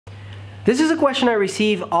This is a question I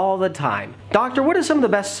receive all the time. Doctor, what are some of the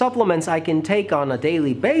best supplements I can take on a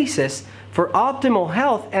daily basis for optimal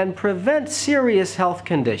health and prevent serious health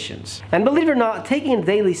conditions? And believe it or not, taking a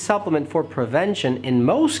daily supplement for prevention in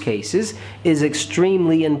most cases is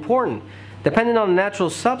extremely important. Depending on the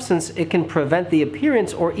natural substance, it can prevent the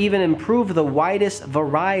appearance or even improve the widest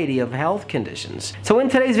variety of health conditions. So in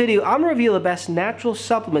today's video, I'm going to reveal the best natural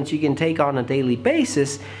supplements you can take on a daily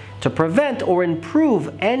basis to prevent or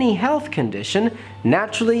improve any health condition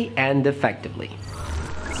naturally and effectively.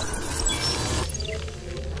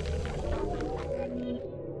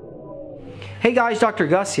 Hey guys, Dr.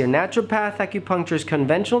 Gus here, naturopath, acupuncturist,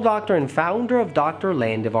 conventional doctor, and founder of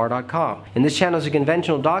drlandivar.com. In this channel as a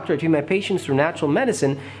conventional doctor, I treat my patients through natural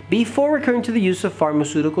medicine before recurring to the use of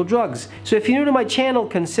pharmaceutical drugs. So if you're new to my channel,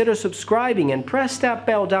 consider subscribing and press that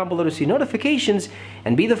bell down below to see notifications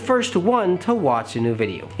and be the first one to watch a new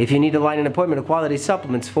video. If you need to line an appointment of quality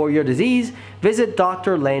supplements for your disease, visit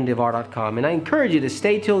drlandivar.com, and I encourage you to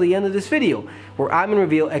stay till the end of this video where I'm going to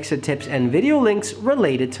reveal extra tips and video links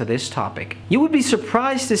related to this topic. You would be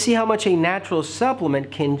surprised to see how much a natural supplement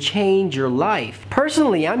can change your life.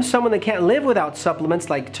 Personally, I'm someone that can't live without supplements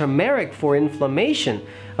like turmeric for inflammation,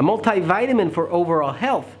 a multivitamin for overall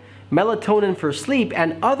health, melatonin for sleep,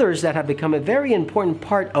 and others that have become a very important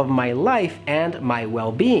part of my life and my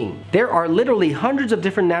well-being. There are literally hundreds of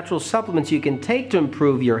different natural supplements you can take to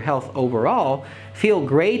improve your health overall, feel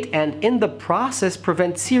great, and in the process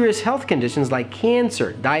prevent serious health conditions like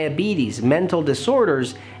cancer, diabetes, mental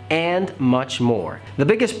disorders, and much more. The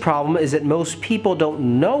biggest problem is that most people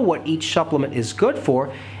don't know what each supplement is good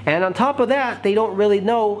for, and on top of that, they don't really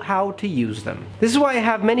know how to use them. This is why I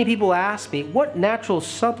have many people ask me, what natural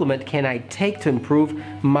supplement can I take to improve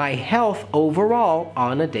my health overall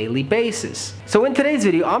on a daily basis? So in today's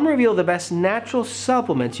video, I'm going to reveal the best natural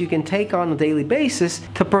supplements you can take on a daily basis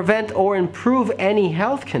to prevent or improve any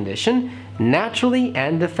health condition naturally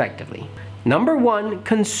and effectively. Number 1,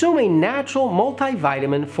 consume a natural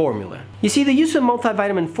multivitamin formula. You see, the use of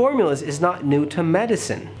multivitamin formulas is not new to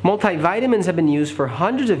medicine. Multivitamins have been used for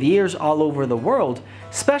hundreds of years all over the world,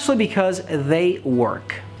 especially because they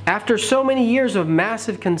work. After so many years of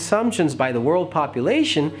massive consumptions by the world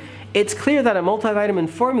population, it's clear that a multivitamin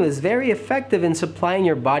formula is very effective in supplying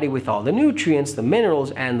your body with all the nutrients, the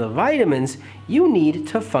minerals, and the vitamins you need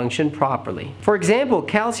to function properly. For example,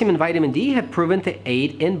 calcium and vitamin D have proven to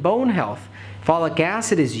aid in bone health. Folic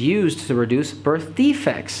acid is used to reduce birth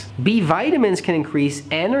defects. B vitamins can increase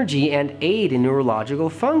energy and aid in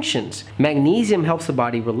neurological functions. Magnesium helps the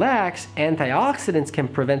body relax. Antioxidants can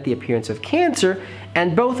prevent the appearance of cancer,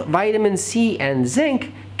 and both vitamin C and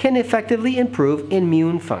zinc can effectively improve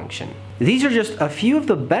immune function. These are just a few of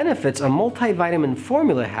the benefits a multivitamin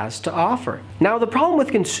formula has to offer. Now, the problem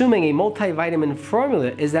with consuming a multivitamin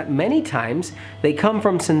formula is that many times they come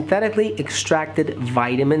from synthetically extracted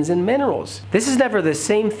vitamins and minerals. This is never the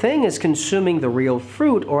same thing as consuming the real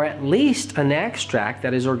fruit, or at least an extract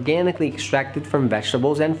that is organically extracted from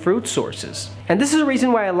vegetables and fruit sources. And this is the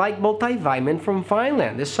reason why I like multivitamin from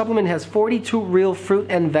Fineland. This supplement has 42 real fruit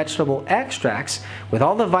and vegetable extracts with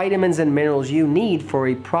all the vitamins and minerals you need for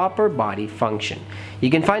a proper body function. You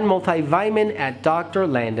can find multivitamin at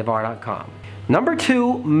drlandivar.com. Number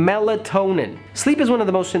 2, melatonin. Sleep is one of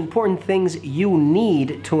the most important things you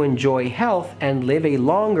need to enjoy health and live a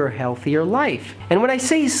longer, healthier life. And when I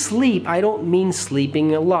say sleep, I don't mean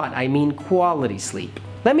sleeping a lot, I mean quality sleep.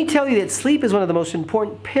 Let me tell you that sleep is one of the most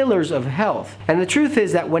important pillars of health. And the truth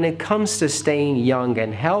is that when it comes to staying young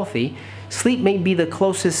and healthy, sleep may be the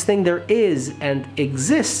closest thing there is and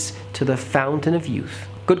exists to the fountain of youth.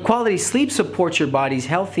 Good quality sleep supports your body's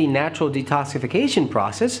healthy natural detoxification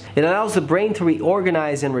process. It allows the brain to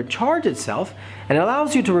reorganize and recharge itself, and it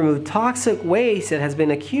allows you to remove toxic waste that has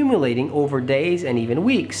been accumulating over days and even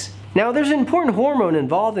weeks. Now, there's an important hormone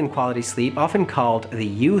involved in quality sleep, often called the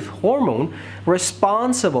youth hormone,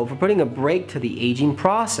 responsible for putting a brake to the aging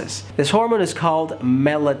process. This hormone is called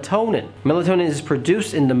melatonin. Melatonin is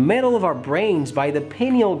produced in the middle of our brains by the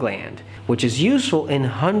pineal gland, which is useful in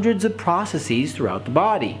hundreds of processes throughout the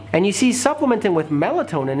body. And you see, supplementing with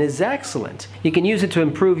melatonin is excellent. You can use it to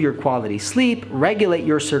improve your quality sleep, regulate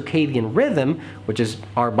your circadian rhythm, which is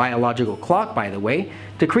our biological clock, by the way,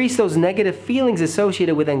 decrease those negative feelings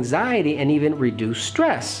associated with anxiety, and even reduce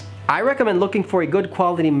stress. I recommend looking for a good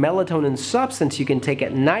quality melatonin substance you can take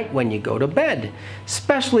at night when you go to bed,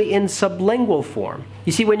 especially in sublingual form.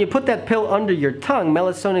 You see, when you put that pill under your tongue,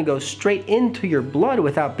 melatonin goes straight into your blood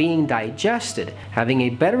without being digested, having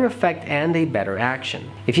a better effect and a better action.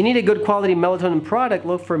 If you need a good quality melatonin product,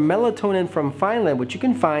 look for Melatonin from Fineland, which you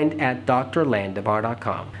can find at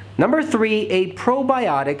drlandivar.com. Number 3, a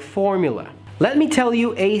probiotic formula. Let me tell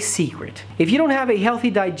you a secret. If you don't have a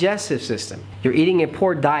healthy digestive system, you're eating a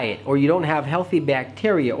poor diet, or you don't have healthy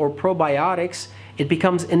bacteria or probiotics, it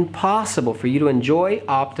becomes impossible for you to enjoy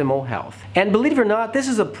optimal health. And believe it or not, this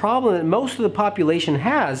is a problem that most of the population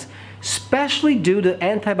has, especially due to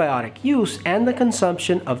antibiotic use and the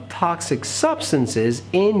consumption of toxic substances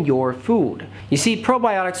in your food. You see,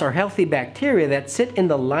 probiotics are healthy bacteria that sit in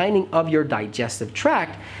the lining of your digestive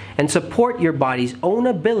tract and support your body's own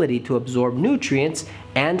ability to absorb nutrients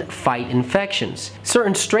and fight infections.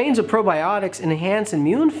 Certain strains of probiotics enhance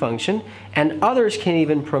immune function, and others can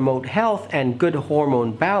even promote health and good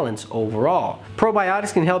hormone balance overall.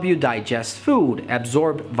 Probiotics can help you digest food,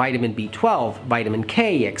 absorb vitamin B12, vitamin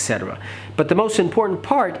K, etc. But the most important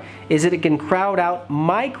part is that it can crowd out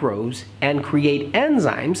microbes and create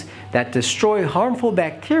enzymes that destroy harmful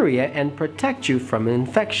bacteria and protect you from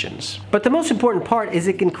infections. But the most important part is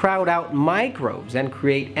it can crowd out microbes and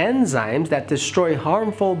create enzymes that destroy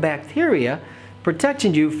harmful bacteria,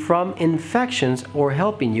 protecting you from infections or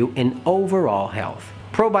helping you in overall health.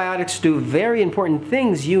 Probiotics do very important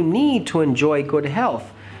things you need to enjoy good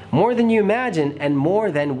health, more than you imagine and more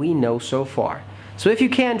than we know so far. So if you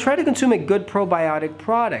can, try to consume a good probiotic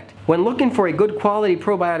product. When looking for a good quality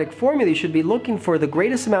probiotic formula, you should be looking for the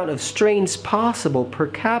greatest amount of strains possible per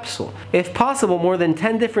capsule. If possible, more than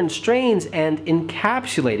 10 different strains and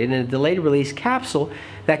encapsulated in a delayed release capsule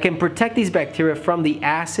that can protect these bacteria from the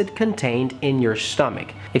acid contained in your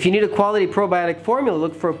stomach. If you need a quality probiotic formula,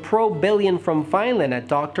 look for ProBillion from Fineland at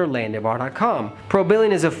drlandivar.com.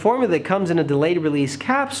 ProBillion is a formula that comes in a delayed release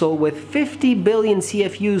capsule with 50 billion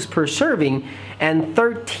CFUs per serving and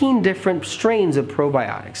 13 different strains of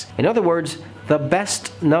probiotics. In other words, the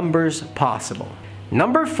best numbers possible.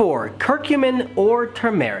 Number 4, curcumin or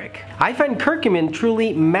turmeric. I find curcumin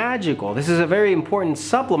truly magical. This is a very important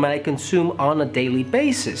supplement I consume on a daily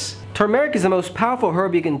basis. Turmeric is the most powerful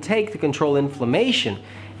herb you can take to control inflammation.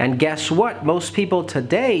 And guess what? Most people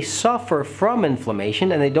today suffer from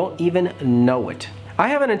inflammation and they don't even know it. I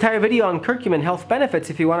have an entire video on curcumin health benefits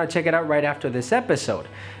if you want to check it out right after this episode.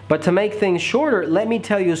 But to make things shorter, let me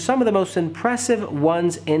tell you some of the most impressive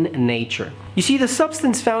ones in nature. You see, the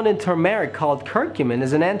substance found in turmeric called curcumin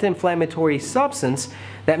is an anti-inflammatory substance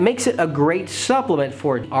that makes it a great supplement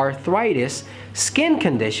for arthritis, skin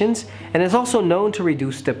conditions, and is also known to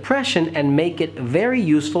reduce depression and make it very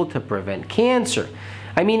useful to prevent cancer.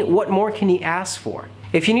 I mean, what more can you ask for?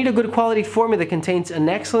 If you need a good quality formula that contains an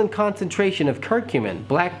excellent concentration of curcumin,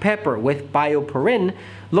 black pepper with bioperine,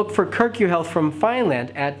 look for CurcuHealth from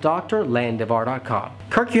Fineland at drlandivar.com.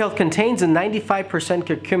 CurcuHealth contains a 95%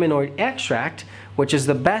 curcuminoid extract, which is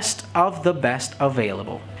the best of the best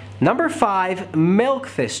available. Number 5, milk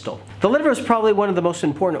thistle. The liver is probably one of the most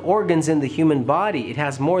important organs in the human body. It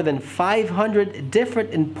has more than 500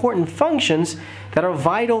 different important functions that are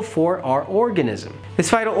vital for our organism.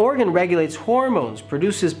 This vital organ regulates hormones,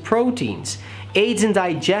 produces proteins, aids in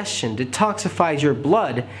digestion, detoxifies your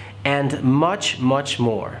blood, and much, much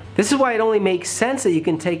more. This is why it only makes sense that you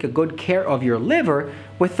can take a good care of your liver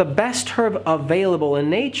with the best herb available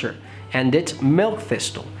in nature, and it's milk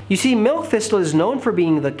thistle. You see, milk thistle is known for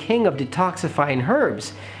being the king of detoxifying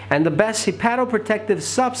herbs and the best hepatoprotective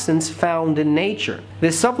substance found in nature.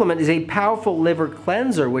 This supplement is a powerful liver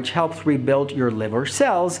cleanser which helps rebuild your liver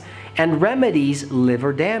cells and remedies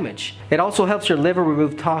liver damage. It also helps your liver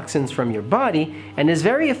remove toxins from your body and is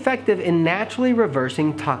very effective in naturally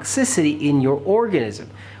reversing toxicity in your organism,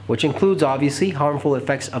 which includes obviously harmful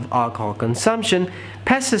effects of alcohol consumption,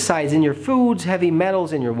 pesticides in your foods, heavy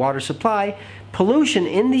metals in your water supply, pollution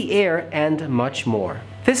in the air, and much more.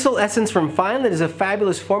 Thistle Essence from Fineland is a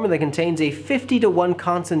fabulous formula that contains a 50-to-1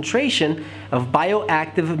 concentration of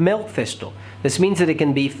bioactive milk thistle. This means that it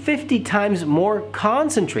can be 50 times more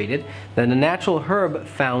concentrated than the natural herb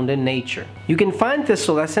found in nature. You can find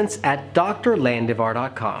Thistle Essence at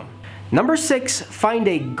drlandivar.com. Number 6, find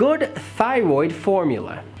a good thyroid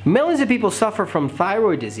formula. Millions of people suffer from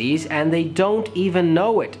thyroid disease and they don't even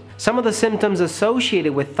know it. Some of the symptoms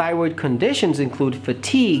associated with thyroid conditions include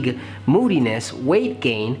fatigue, moodiness, weight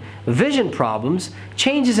gain, vision problems,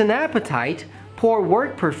 changes in appetite, poor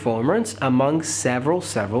work performance, among several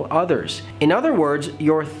others. In other words,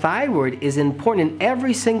 your thyroid is important in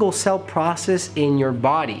every single cell process in your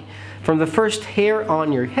body, from the first hair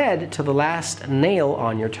on your head to the last nail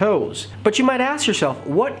on your toes. But you might ask yourself,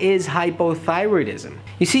 what is hypothyroidism?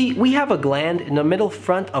 You see, we have a gland in the middle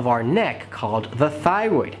front of our neck called the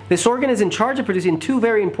thyroid. This organ is in charge of producing two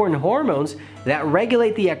very important hormones that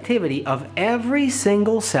regulate the activity of every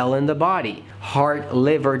single cell in the body: heart,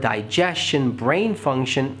 liver, digestion, brain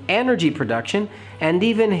function, energy production, and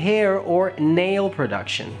even hair or nail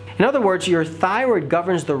production. In other words, your thyroid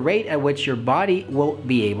governs the rate at which your body will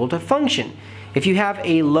be able to function. If you have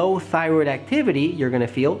a low thyroid activity, you're going to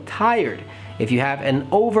feel tired. If you have an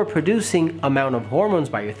overproducing amount of hormones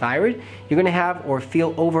by your thyroid, you're going to have or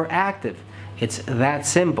feel overactive. It's that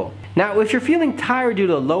simple. Now, if you're feeling tired due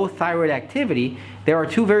to low thyroid activity, there are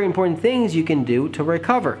two very important things you can do to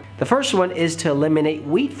recover. The first one is to eliminate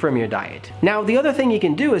wheat from your diet. Now, the other thing you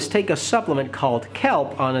can do is take a supplement called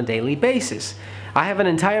kelp on a daily basis. I have an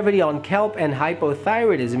entire video on kelp and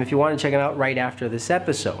hypothyroidism if you want to check it out right after this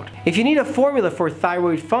episode. If you need a formula for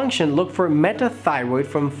thyroid function, look for Metathyroid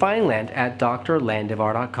from Fineland at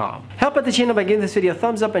drlandivar.com. Help out the channel by giving this video a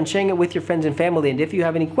thumbs up and sharing it with your friends and family. And if you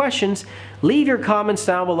have any questions, leave your comments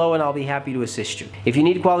down below and I'll be happy to assist you. If you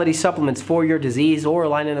need quality supplements for your disease or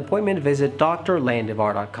align an appointment, visit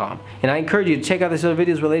drlandivar.com. And I encourage you to check out these other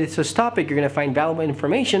videos related to this topic. You're going to find valuable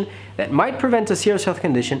information that might prevent a serious health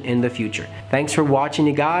condition in the future. Thanks for watching,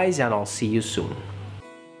 you guys, and I'll see you soon.